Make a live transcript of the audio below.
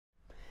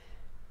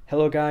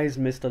Hello guys,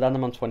 Mr.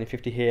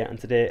 Dandaman2050 here, and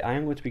today I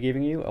am going to be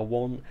giving you a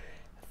 £1,000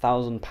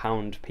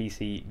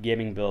 PC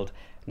gaming build.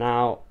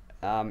 Now,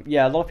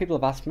 yeah, a lot of people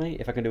have asked me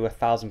if I can do a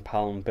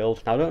 £1,000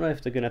 build. Now, I don't know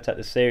if they're going to take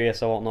this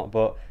serious or whatnot,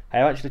 but I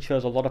actually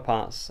chose a lot of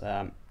parts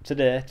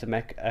today to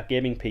make a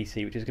gaming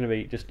PC, which is going to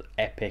be just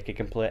epic. It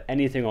can play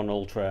anything on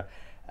Ultra.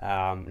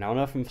 Now, I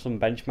know from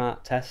some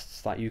benchmark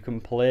tests that you can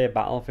play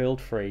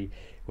Battlefield 3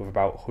 with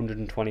about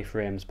 120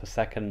 frames per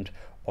second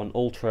on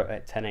Ultra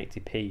at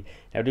 1080p.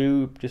 Now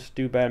do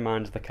bear in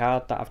mind the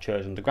card that I've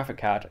chosen, the graphic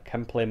card,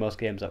 can play most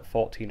games at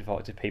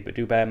 1440p, but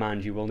do bear in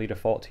mind you will need a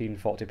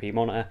 1440p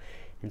monitor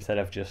instead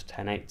of just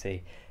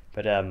 1080.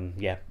 But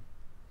yeah,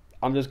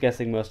 I'm just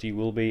guessing most of you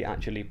will be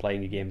actually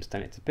playing your games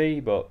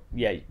 1080p, but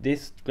yeah,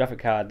 this graphic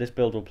card, this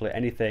build will play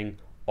anything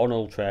on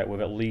Ultra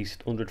with at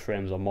least 100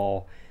 frames or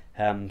more.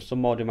 Some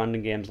more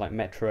demanding games like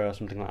Metro or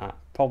something like that,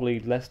 probably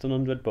less than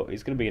 100, but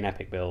it's going to be an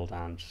epic build,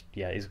 and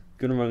yeah, it's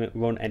going to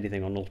run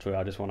anything on Ultra.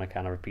 I just want to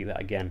kind of repeat that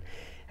again.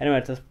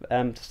 Anyway, to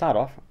start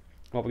off,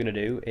 what we're going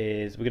to do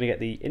is we're going to get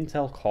the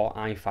Intel Core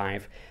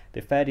i5,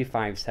 the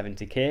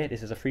 3570K.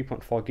 This is a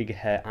 3.4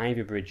 GHz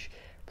Ivy Bridge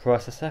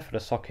processor for the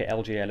socket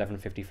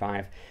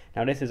LGA1155.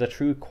 Now this is a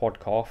true quad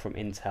core from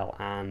Intel,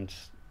 and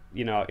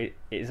you know,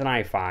 it's an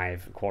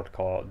i5 quad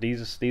core.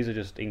 These are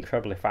just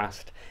incredibly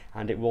fast,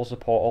 and it will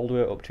support all the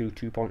way up to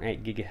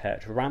 2.8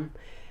 GHz RAM.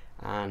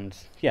 And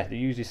yeah, it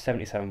uses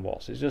 77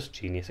 watts. It's just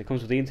genius. It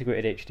comes with the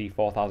integrated HD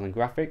 4000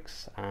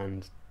 graphics,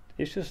 and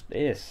it's just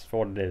ace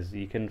for what it is.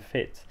 You can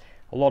fit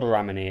a lot of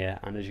RAM in here,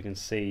 and as you can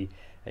see,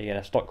 you get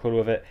a stock cooler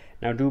with it.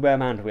 Now do bear in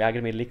mind, we are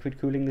going to be liquid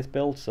cooling this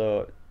build,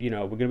 so you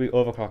know, we're going to be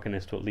overclocking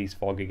this to at least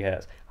 4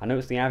 GHz. I know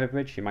it's the Ivy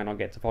Bridge, you might not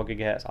get to 4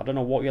 GHz. I don't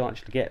know what you'll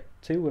actually get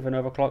to with an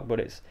overclock, but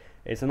it's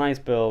a nice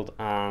build,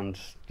 and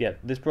yeah,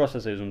 this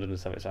processor is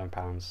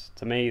 £177.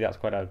 To me, that's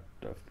quite a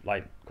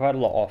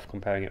lot off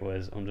comparing it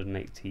with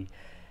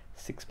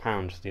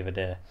 £186 the other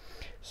day.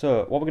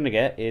 So what we're going to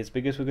get is,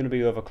 because we're going to be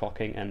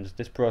overclocking, and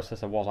this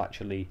processor was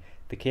actually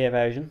the K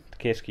version, the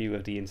K SKU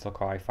of the Intel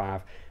Core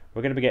i5,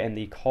 we're going to be getting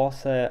the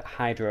Corsair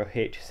Hydro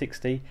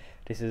H60.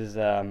 This is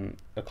a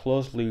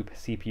closed loop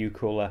CPU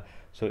cooler,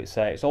 so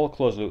it's all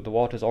closed loop. The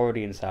water's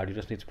already inside. You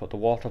just need to put the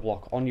water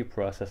block on your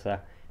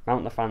processor,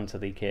 mount the fan to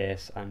the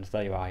case, and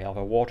there you are. You have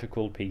a water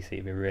cooled PC.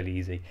 It'll be really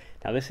easy.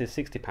 Now this is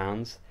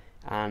 £60,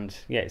 and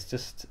yeah, it's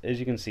just, as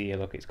you can see here,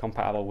 look, it's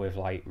compatible with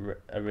like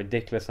a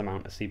ridiculous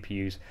amount of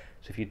CPUs.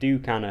 So if you do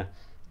kind of,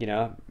 you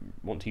know,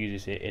 want to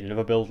use this in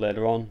another build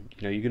later on,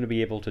 you know, you're going to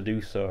be able to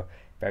do so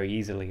very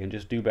easily. And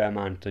just do bear in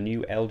mind the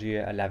new LGA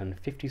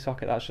 1150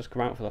 socket that's just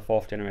come out for the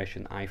 4th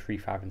generation i3,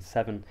 5 and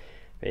 7.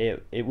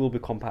 It will be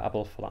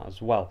compatible for that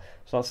as well.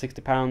 So that's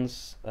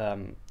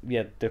 £60.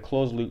 Yeah, the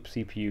closed loop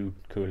CPU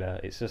cooler,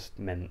 it's just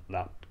meant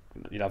that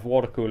you'll have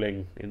water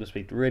cooling. It'll just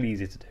be really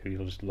easy to do.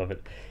 You'll just love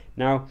it.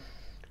 Now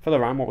for the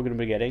RAM, what we're going to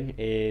be getting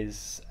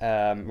is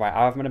right,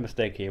 I've made a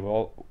mistake here.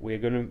 Well, we're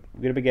going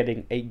to be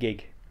getting 8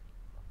 gig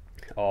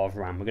of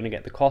RAM. We're going to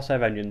get the Corsair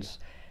Vengeance,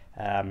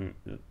 the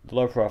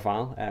low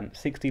profile,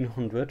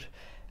 1600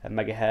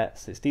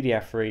 megahertz. It's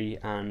DDR3,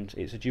 and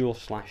it's a dual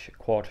 /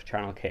 quad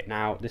channel kit.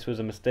 Now this was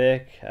a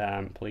mistake.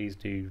 Please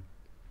do,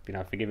 you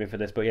know, forgive me for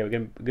this, but yeah, we're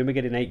going to be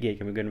getting 8 gig,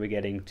 and we're going to be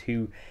getting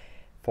 2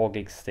 4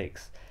 gig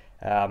sticks.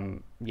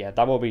 Yeah,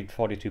 that will be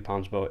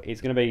 £42, but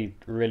it's going to be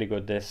really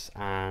good, this.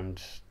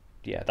 And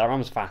yeah, that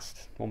RAM's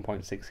fast,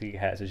 1.6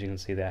 gigahertz, as you can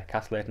see there.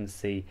 Cast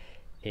latency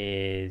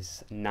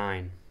is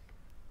 9.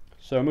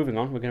 So moving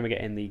on, we're going to be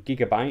getting the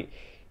Gigabyte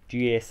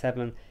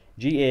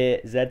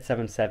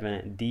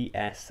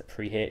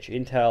GAZ77DS3H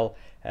Intel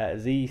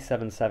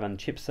Z77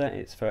 chipset.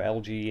 It's for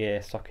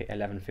LGA socket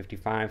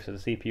 1155, so the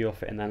CPU will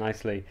fit in there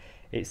nicely.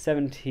 It's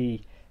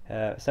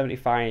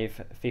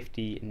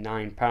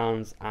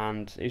 £75.59,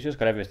 and it's just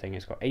got everything.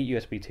 It's got 8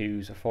 USB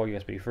 2s, 4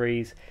 USB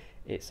 3s.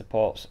 It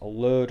supports a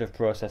load of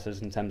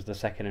processors in terms of the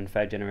 2nd and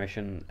 3rd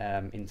generation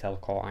Intel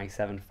Core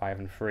i7, 5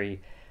 and 3.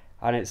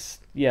 And it's,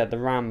 yeah, the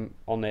RAM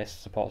on this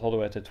supports all the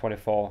way to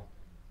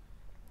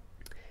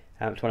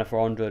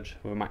 2400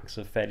 with a max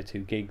of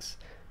 32 gigs,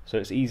 so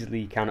it's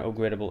easily kind of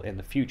upgradable in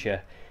the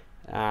future.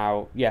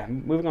 Now, yeah,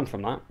 moving on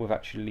from that, we've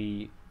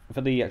actually,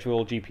 for the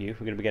actual GPU,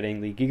 we're going to be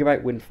getting the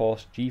Gigabyte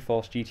WindForce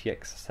GeForce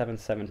GTX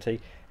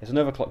 770. It's an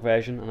overclock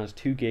version and has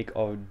 2 gig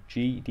of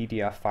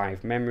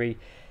GDDR5 memory.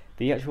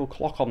 The actual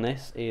clock on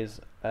this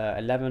is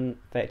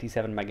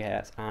 1137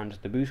 megahertz, and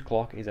the boost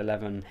clock is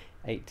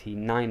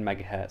 1189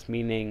 megahertz,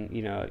 meaning,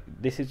 you know,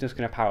 this is just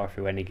going to power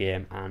through any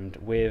game. And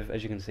with,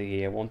 as you can see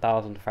here,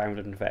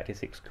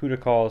 1536 CUDA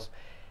cores,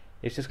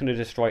 it's just going to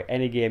destroy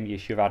any game you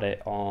shove at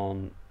it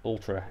on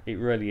Ultra. It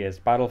really is.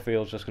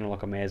 Battlefield's just going to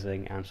look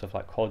amazing, and stuff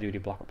like Call of Duty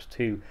Black Ops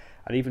 2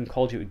 and even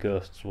Call of Duty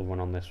Ghosts will run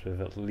on this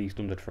with at least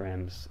 100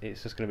 frames.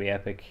 It's just going to be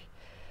epic.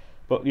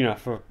 But you know,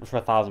 for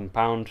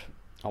 £1,000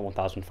 or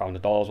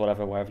 $1,500,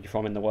 whatever, wherever you're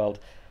from in the world,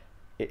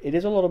 it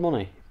is a lot of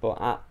money.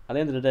 But at the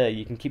end of the day,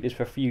 you can keep this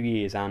for a few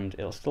years, and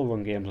it'll still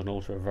run games on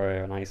Ultra very,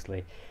 very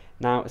nicely.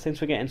 Now, since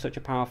we're getting such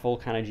a powerful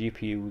kind of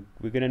GPU,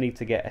 we're going to need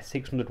to get a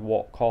 600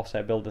 watt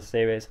Corsair Builder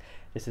series.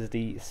 This is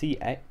the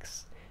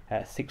CX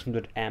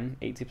 600M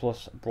 80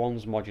 plus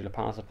bronze modular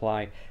power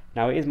supply.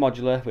 Now it is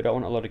modular, we don't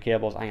want a load of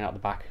cables hanging out the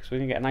back, so we're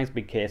going to get a nice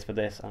big case for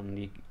this,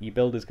 and your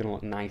build is going to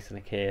look nice in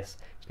a case.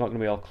 It's not going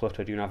to be all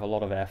cluttered, you're going to have a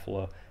lot of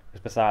airflow,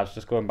 because besides,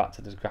 just going back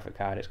to this graphic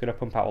card, it's going to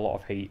pump out a lot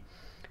of heat,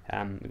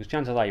 because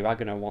chances are you are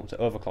going to want to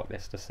overclock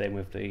this, the same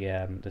with the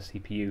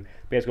CPU.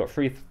 But it's got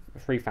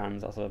three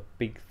fans, that's a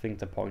big thing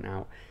to point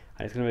out,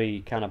 and it's going to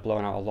be kind of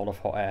blowing out a lot of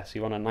hot air, so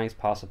you want a nice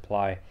power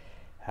supply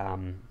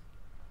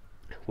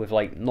with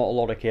like not a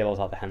lot of cables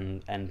at the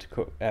end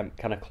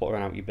kind of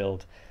cluttering out your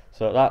build.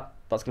 So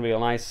that's going to be all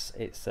nice.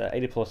 It's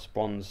 80 plus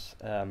bronze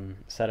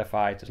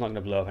certified, so it's not going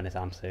to blow up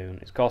anytime soon.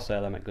 It's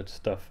Corsair, they make good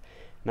stuff.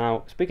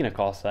 Now, speaking of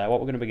Corsair, what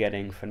we're going to be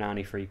getting for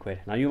 93 quid.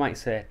 Now you might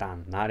say,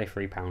 Dan,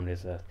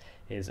 £93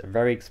 is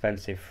very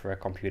expensive for a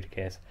computer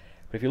case.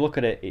 But if you look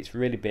at it, it's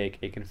really big,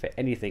 it can fit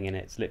anything in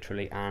it, it's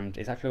literally, and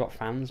it's actually got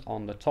fans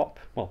on the top.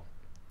 Well,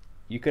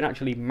 you can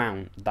actually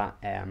mount that,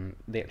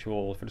 the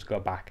actual, if we just go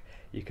back,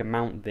 you can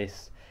mount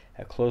this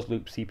closed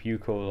loop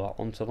CPU cooler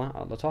onto that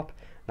at the top.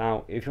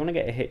 Now, if you want to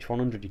get a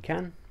H100, you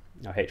can,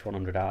 or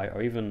H100i,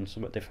 or even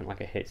somewhat different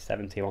like a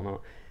H70 or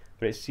not.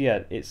 But it's,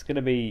 yeah, it's going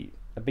to be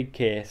a big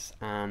case,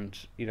 and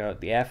you know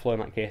the airflow in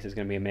that case is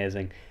going to be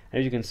amazing. And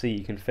as you can see,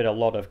 you can fit a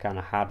lot of kind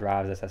of hard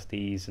drives,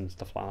 SSDs, and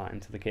stuff like that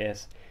into the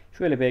case. It's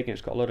really big, and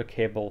it's got a lot of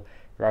cable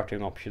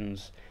routing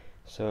options.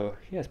 So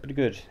yeah, it's pretty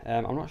good.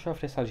 I'm not sure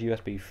if this has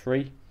USB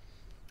 3.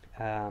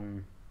 Yeah,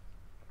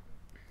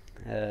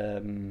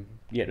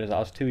 it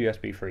has two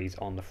USB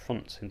 3s on the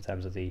front in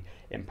terms of the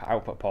input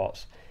output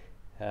ports.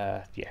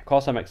 Yeah,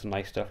 Corsair makes some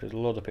nice stuff. There's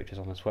loads of pictures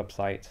on this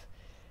website.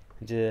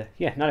 And,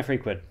 yeah, 93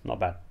 quid, not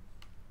bad.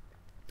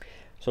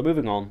 So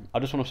moving on, I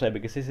just want to say,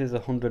 because this is a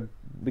 £1,000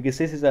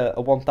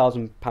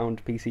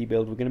 PC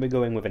build, we're going to be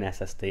going with an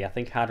SSD. I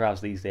think hard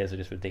drives these days are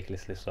just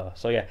ridiculously slow.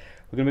 So yeah,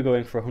 we're going to be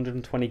going for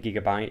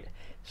 120GB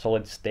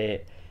solid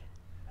state.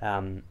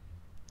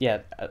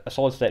 Yeah, a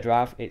solid state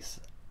drive. It's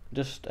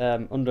just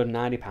under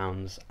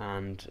 £90,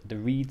 and the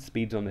read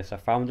speeds on this are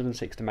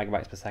 560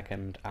 megabytes per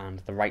second, and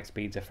the write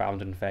speeds are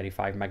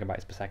 535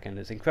 megabytes per second.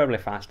 It's incredibly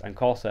fast, and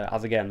Corsair,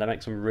 as again, they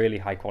make some really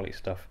high quality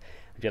stuff.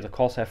 If you have the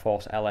Corsair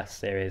Force LS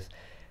series,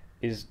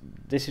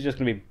 this is just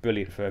going to be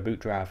brilliant for a boot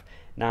drive.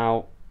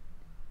 Now,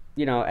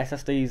 you know,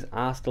 SSDs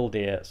are still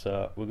dear,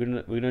 so we're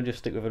gonna just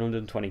stick with an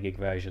 120 gig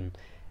version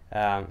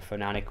for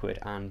 90 quid,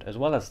 and as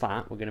well as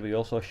that, we're going to be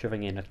also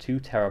shoving in a 2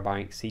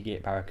 terabyte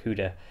Seagate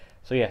Barracuda.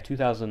 So yeah,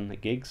 2000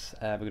 gigs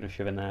we're going to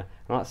shove in there,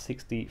 and that's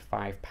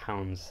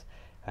 £65.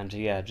 And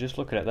yeah, just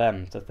looking at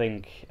them, to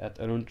think at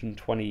an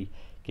 120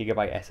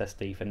 gigabyte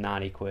SSD for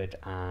 90 quid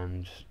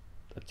and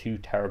a 2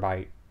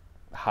 terabyte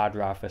hard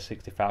drive for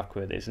 65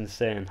 quid, it's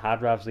insane.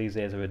 Hard drives these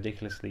days are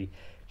ridiculously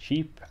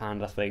cheap,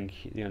 and I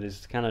think, you know,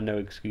 there's kind of no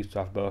excuse to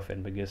have both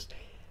in, because,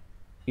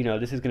 you know,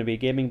 this is going to be a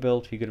gaming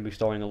build, you're going to be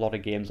storing a lot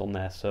of games on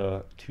there,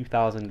 so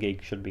 2000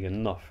 gigs should be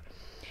enough.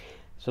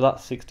 So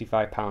that's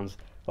 £65.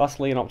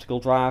 Lastly, an optical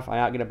drive. I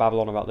ain't going to babble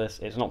on about this.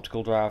 It's an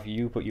optical drive.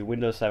 You put your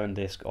Windows 7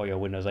 disk or your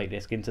Windows 8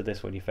 disk into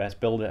this when you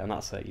first build it, and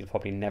that's it. You'll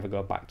probably never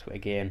go back to it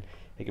again.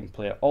 You can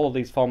play all of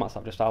these formats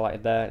I've just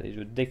highlighted there. It's a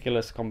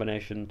ridiculous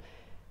combination,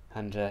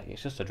 and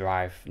it's just a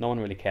drive. No one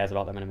really cares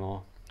about them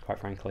anymore, quite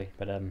frankly.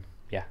 But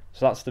yeah,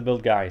 so that's the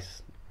build,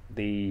 guys.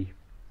 The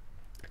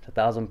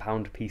 £1,000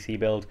 PC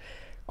build.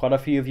 Quite a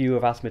few of you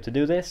have asked me to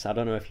do this. I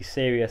don't know if you're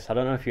serious. I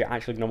don't know if you're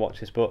actually going to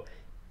watch this, but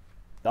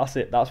that's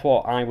it. That's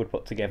what I would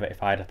put together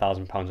if I had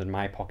 £1,000 in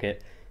my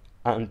pocket,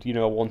 and you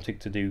know, wanted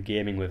to do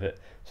gaming with it.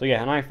 So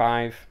yeah, an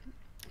i5,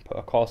 put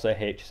a Corsair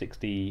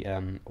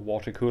H60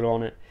 water cooler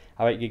on it,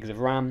 have 8 gigs of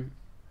RAM,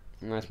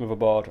 a nice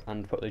motherboard,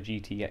 and put the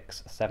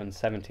GTX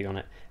 770 on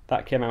it.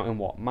 That came out in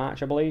what,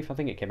 March, I believe? I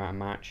think it came out in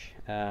March.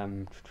 I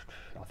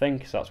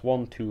think so. That's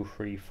 1, 2,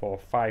 3, 4,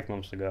 5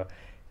 months ago.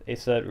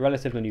 It's a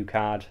relatively new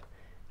card,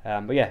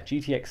 but yeah,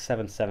 GTX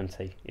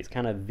 770. It's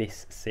kind of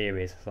this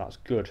series, so that's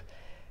good.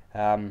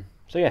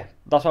 So yeah,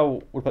 that's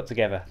all we put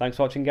together. Thanks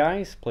for watching,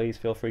 guys. Please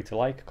feel free to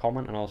like,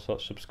 comment, and also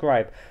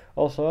subscribe.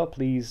 Also,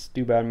 please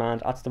do bear in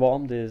mind, at the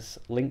bottom there's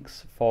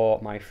links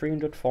for my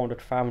 300,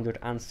 400, 500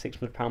 and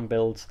 £600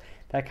 builds.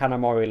 They're kind of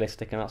more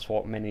realistic, and that's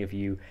what many of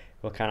you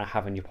will kind of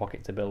have in your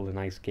pocket to build a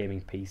nice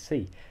gaming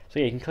PC. So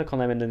yeah, you can click on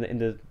them in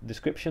the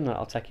description, and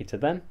I'll take you to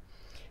them.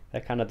 They're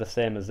kind of the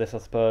same as this, I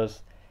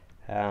suppose.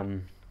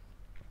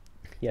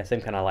 Yeah,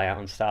 same kind of layout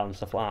and style and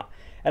stuff like that.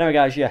 Anyway,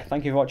 guys, yeah,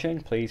 thank you for watching.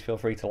 Please feel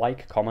free to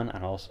like, comment,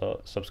 and also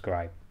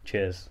subscribe.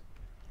 Cheers.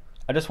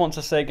 I just want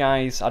to say,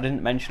 guys, I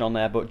didn't mention on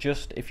there, but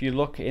just if you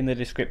look in the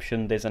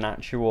description, there's an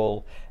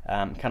actual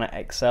kind of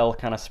Excel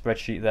kind of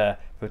spreadsheet there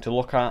for to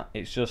look at.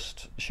 It's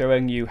just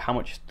showing you how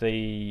much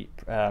the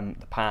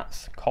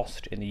parts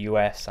cost in the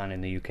US and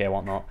in the UK and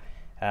whatnot.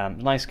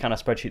 Nice kind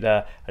of spreadsheet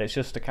there, and it's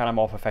just a kind of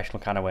more professional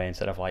kind of way,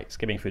 instead of like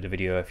skimming through the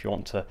video. If you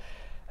want to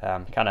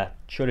kind of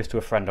show this to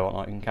a friend or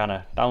whatnot, you can kind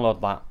of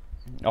download that,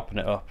 open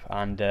it up,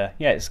 and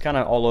yeah, it's kind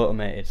of all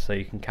automated, so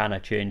you can kind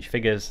of change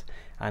figures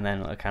and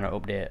then it'll kind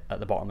of update at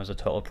the bottom as a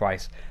total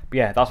price. But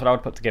yeah, that's what I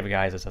would put together,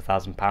 guys, as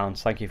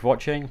 £1,000. Thank you for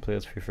watching.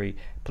 Please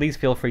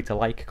feel free to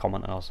like,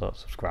 comment, and also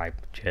subscribe.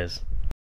 Cheers.